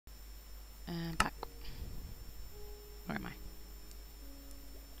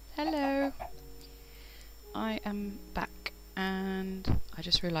Hello. I am back and I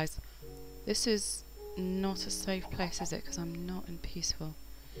just realised this is not a safe place, is it? Because I'm not in peaceful.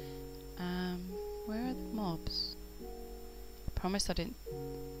 Where are the mobs? I promise I didn't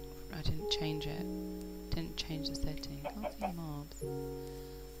change it. Didn't change the setting. Can't see mobs.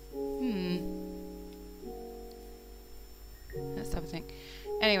 Let's have a think.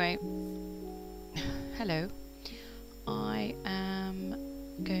 Anyway, hello. I am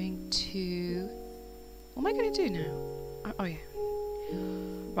going to... What am I going to do now? Oh yeah.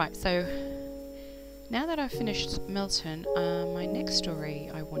 Right, so now that I've finished Milton, my next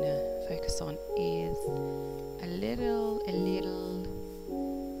story I want to focus on is a little...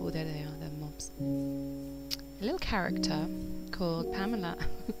 Oh, there they are, they're mobs. A little character called Pamela.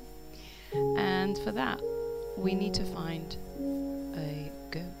 And for that, we need to find a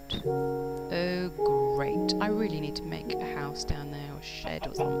goat. Oh, great. I really need to make a house down there, or a shed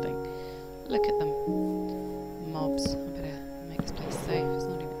or something. Look at them. Mobs. I better make this place safe. It's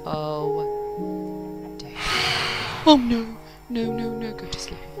not even... Oh, dear. Oh, no. No, no, no. Go to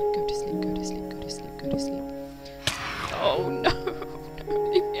sleep. Go to sleep. Go to sleep. Go to sleep. Go to sleep. Oh, no. No,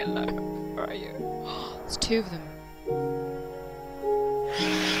 leave me alone. Where are you? There's two of them.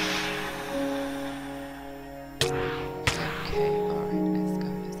 Okay, alright, let's go.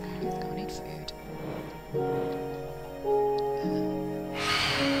 I need food.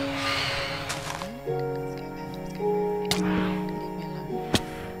 Let's go there. Leave me alone.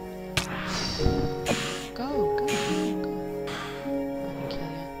 Go. I can kill you.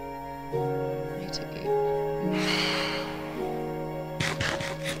 I need to eat.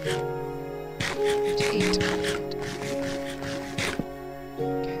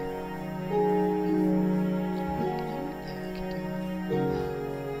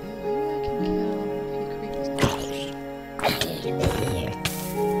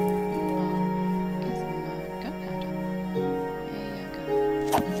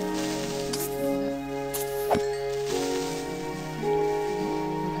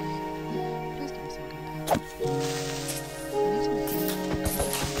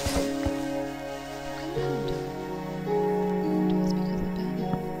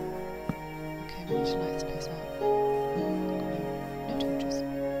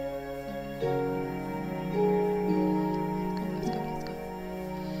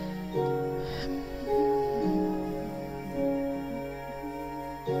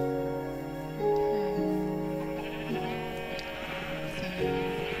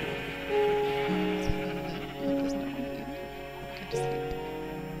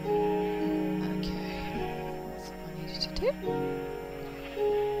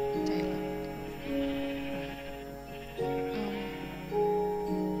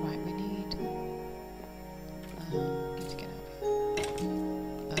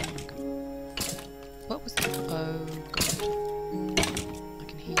 What was that? Oh god. I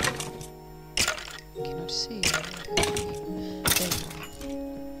can hear you. Cannot see you. There you are.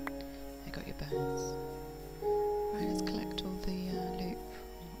 I got your bones. Right, let's collect all the loot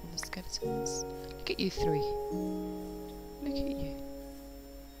from all the skeletons. Look at you three. Look at you.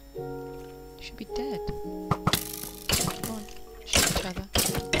 You should be dead. Come on. Shoot each other.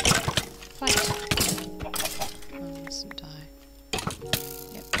 Fight. Oh, some die.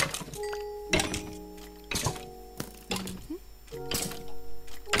 Yep.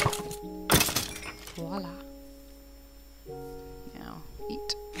 Voila. Now,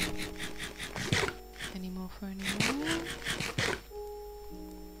 eat. Any more for any more?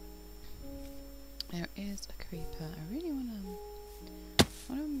 There is a creeper. I really want to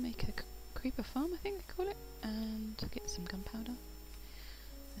make a creeper farm, I think they call it, and get some gunpowder.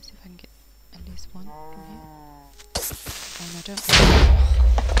 Let's see if I can get at least one from here. Oh no, don't.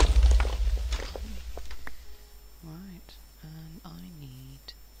 Right, and I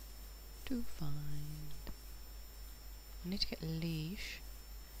need to find... I need to get a leash,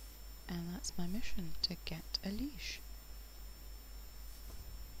 and that's my mission, to get a leash.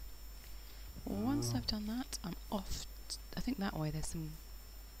 Once I've done that, I'm off. I think that way there's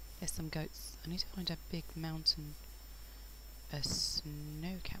some goats. I need to find a big mountain, a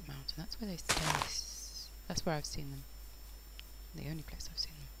snow-capped mountain. That's where they stay. That's where I've seen them. The only place I've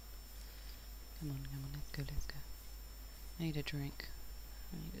seen them. Come on, let's go. I need a drink.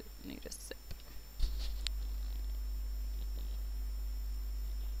 I need a sip.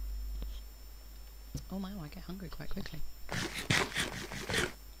 Oh my, I get hungry quite quickly.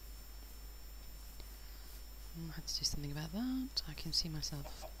 I had to do something about that. I can see myself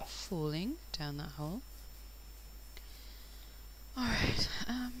falling down that hole. Alright,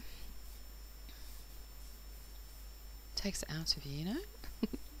 takes it out of you, you know?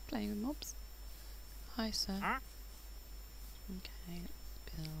 playing with mobs. Hi, sir. Okay,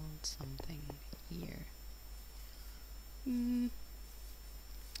 let's build something here.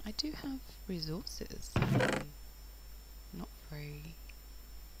 I do have resources. Not very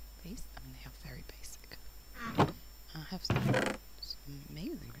basic. I mean, they are very basic. I have some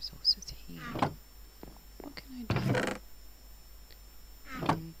amazing resources here. What can I do?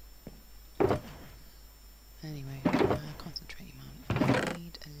 Anyway, concentrating on. I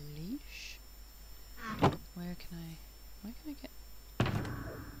need a leash. Where can I get?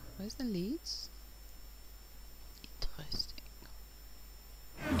 Where's the leads? Interesting.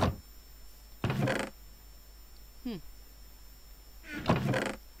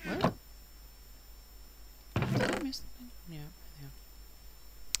 What? Did I miss something? Yeah.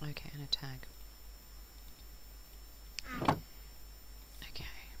 Okay, and a tag. Okay.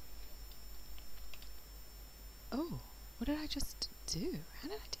 Oh, what did I just do? How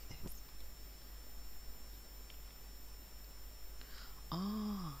did I do this?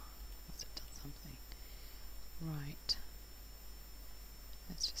 Ah, must have done something. Right.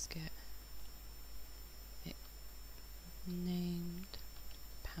 Let's just get it named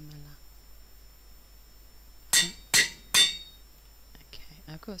Pamela. Okay,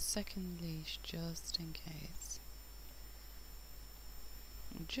 I've got a second leash just in case.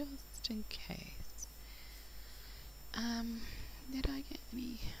 Just in case. Did I get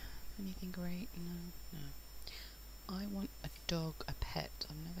anything great? No. I want a dog, a pet.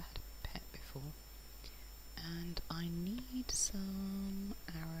 I've never had a pet before. And I need some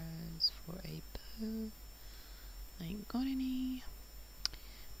arrows for a bow. I ain't got any.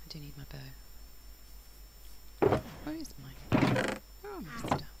 I do need my bow. Where is mine? Where are my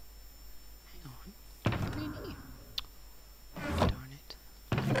stuff? Hang on. Put it in here. Oh, darn it.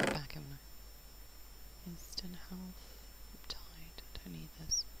 I'll go back, haven't I? Instant health. I'm tired. I don't need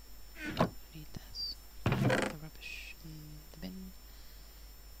this. I don't need this. The rubbish in the bin.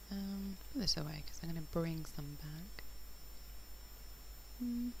 Put this away because I'm going to bring some back.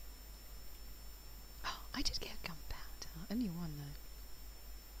 Oh, I did get gunpowder. Only one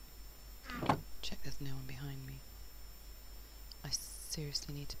though. Check there's no one behind me. I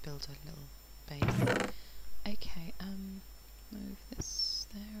seriously need to build a little base. Okay, move this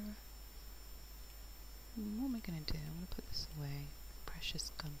there. What am I going to do? I'm going to put this away.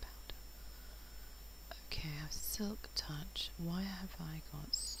 Precious gunpowder. Okay, I have silk touch. Why have I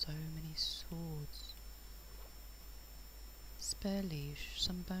got so many swords? Spare leash.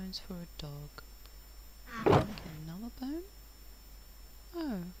 Some bones for a dog. Okay, another bone?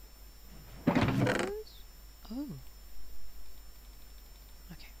 Oh. Those? Oh.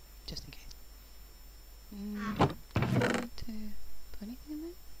 Okay, just in case. Do I need to put anything in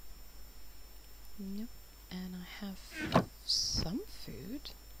there? Nope. And I have some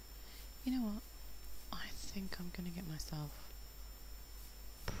food. You know what? I think I'm gonna get myself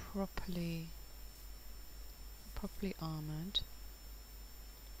properly armoured.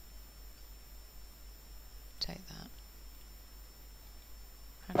 Take that.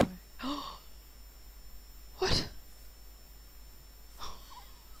 How do I? Oh! What?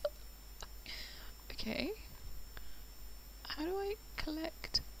 Okay. How do I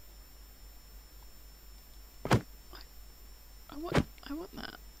collect? I want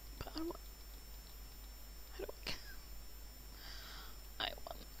that, but I want. How do I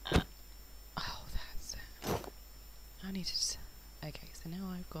want that. Oh, that's it. I need to. Okay, so now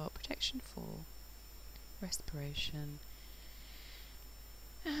I've got protection 4, respiration,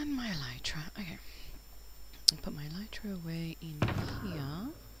 and my elytra. Okay, I'll put my elytra away in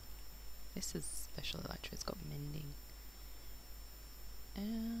here. This is special elytra. It's got mending,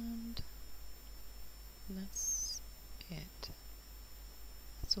 and that's it.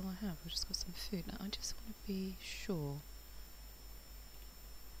 That's all I have. I've just got some food. Now I just want to be sure.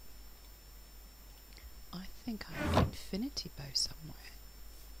 I think I have an infinity bow somewhere.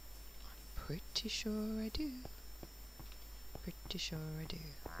 I'm pretty sure I do. Pretty sure I do.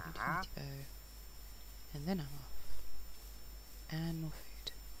 Infinity bow. And then I'm off. And more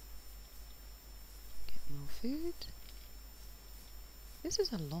food. Get more food. This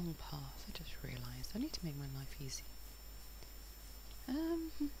is a long path, I just realised. I need to make my life easy.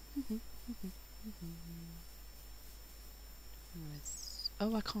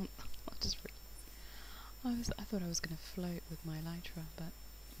 Oh, I can't. I just realised. I thought I was going to float with my elytra, but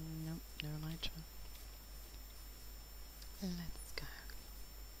nope, no elytra. Let's go.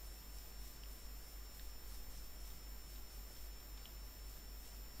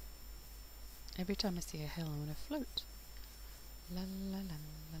 Every time I see a hill, I want to float. La la la la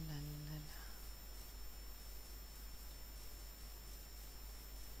la la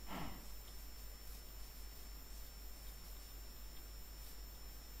la.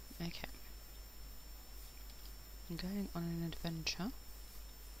 going on an adventure.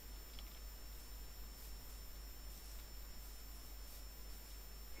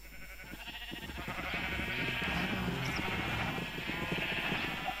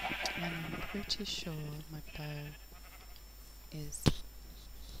 And I'm pretty sure my bow is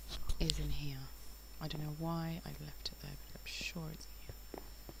in here. I don't know why I left it there, but I'm sure it's here.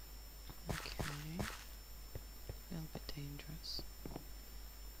 Okay. A little bit dangerous.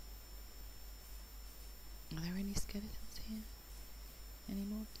 Are there any skeletons here? Any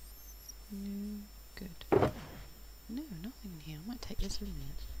mobs? No. Good. No, nothing in here. I might take this with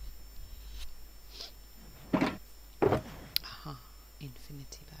me. Aha.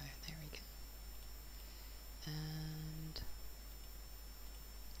 Infinity bow. There we go. And...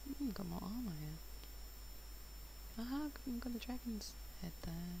 got more armour here. Aha, got a dragon's head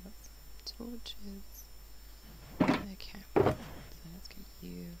there. Got some torches. Okay. So let's get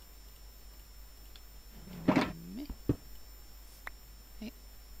you... me. Hey.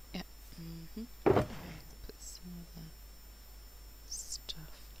 Yeah. Okay, let's put some of the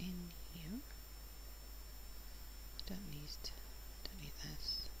stuff in here. Don't need this.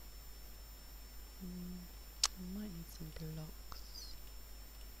 I might need some blocks.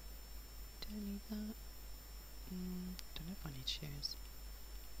 Don't need that. Don't know if I need shoes.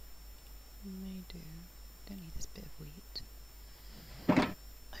 May do. Don't need this bit of wheat.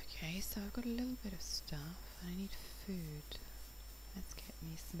 Okay, so I've got a little bit of stuff. I need food. Let's get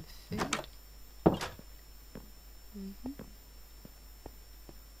me some food.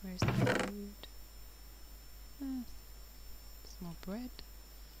 Where's the food? Some more bread.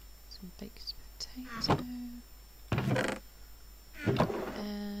 Some baked potato.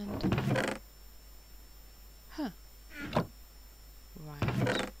 And... huh. Right.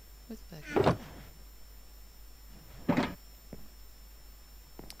 Where's the burger?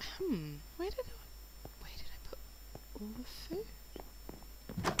 Where did I put all the food?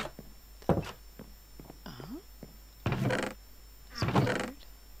 That's weird.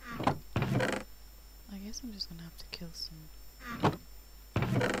 I guess I'm just gonna have to kill something.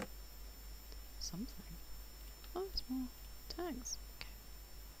 Oh, there's more tags. Okay.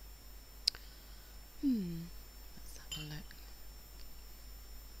 Let's have a look.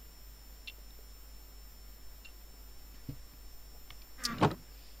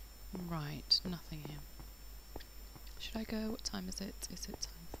 Right, nothing here. Should I go? What time is it? Is it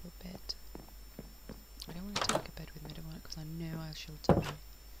time for bed? I don't want to take a bed with me, because I know I shall die.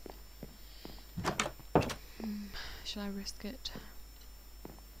 Should I risk it?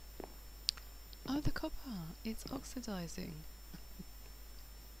 Oh, the copper! It's oxidizing.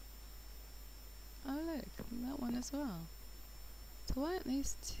 Oh look, that one as well. So why aren't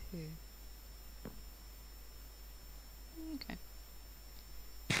these two? Okay.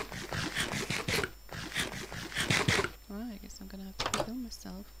 Right, I guess I'm gonna have to kill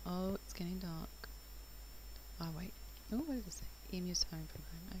myself. Oh, it's getting dark. Oh wait. Oh, what does it say? Emu's home from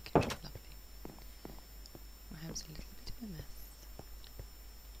home. Okay, lovely. My home's a little bit of a mess.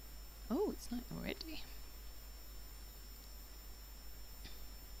 Oh, it's night already.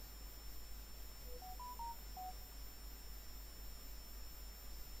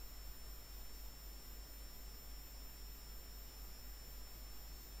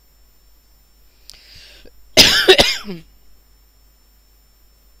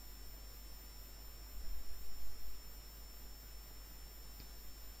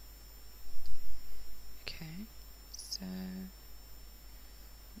 Okay, so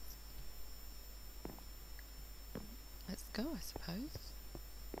let's go, I suppose.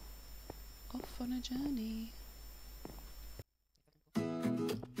 Off on a journey.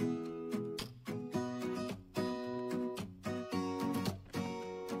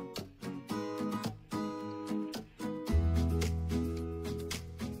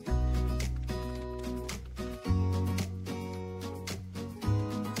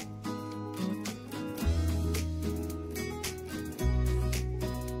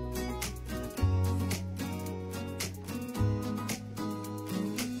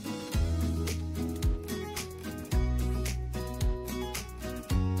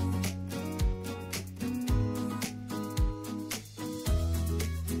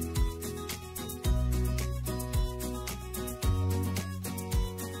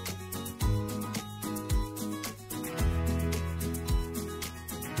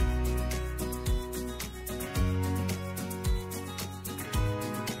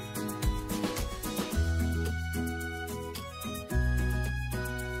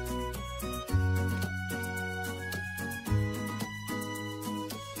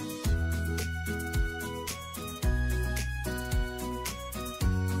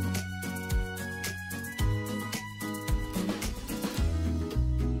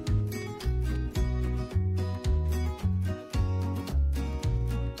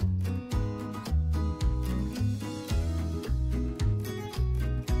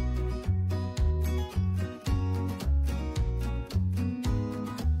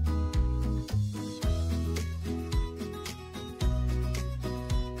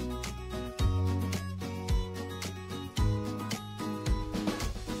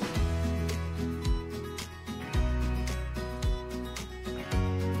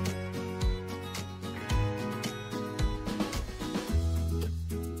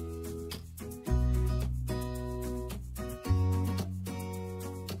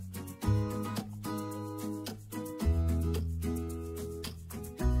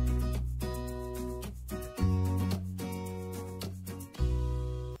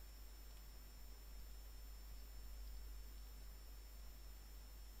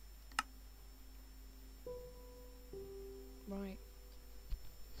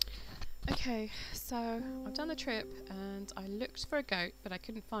 Okay, so I've done the trip and I looked for a goat, but I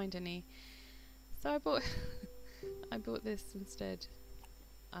couldn't find any. So I bought I bought this instead.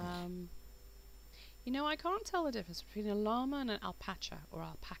 You know, I can't tell the difference between a llama and an alpaca or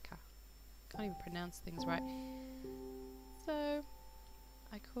alpaca. Can't even pronounce things right. So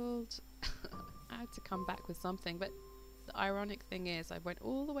I called. I had to come back with something, but the ironic thing is I went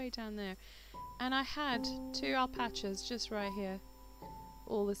all the way down there and I had 2 alpacas just right here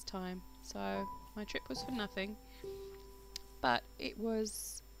all this time. So my trip was for nothing, but it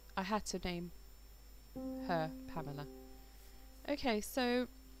was, I had to name her Pamela. Okay, so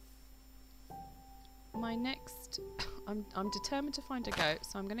my next, I'm determined to find a goat,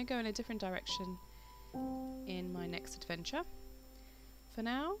 so I'm going to go in a different direction in my next adventure. For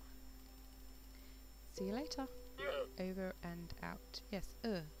now, see you later. Over and out. Yes,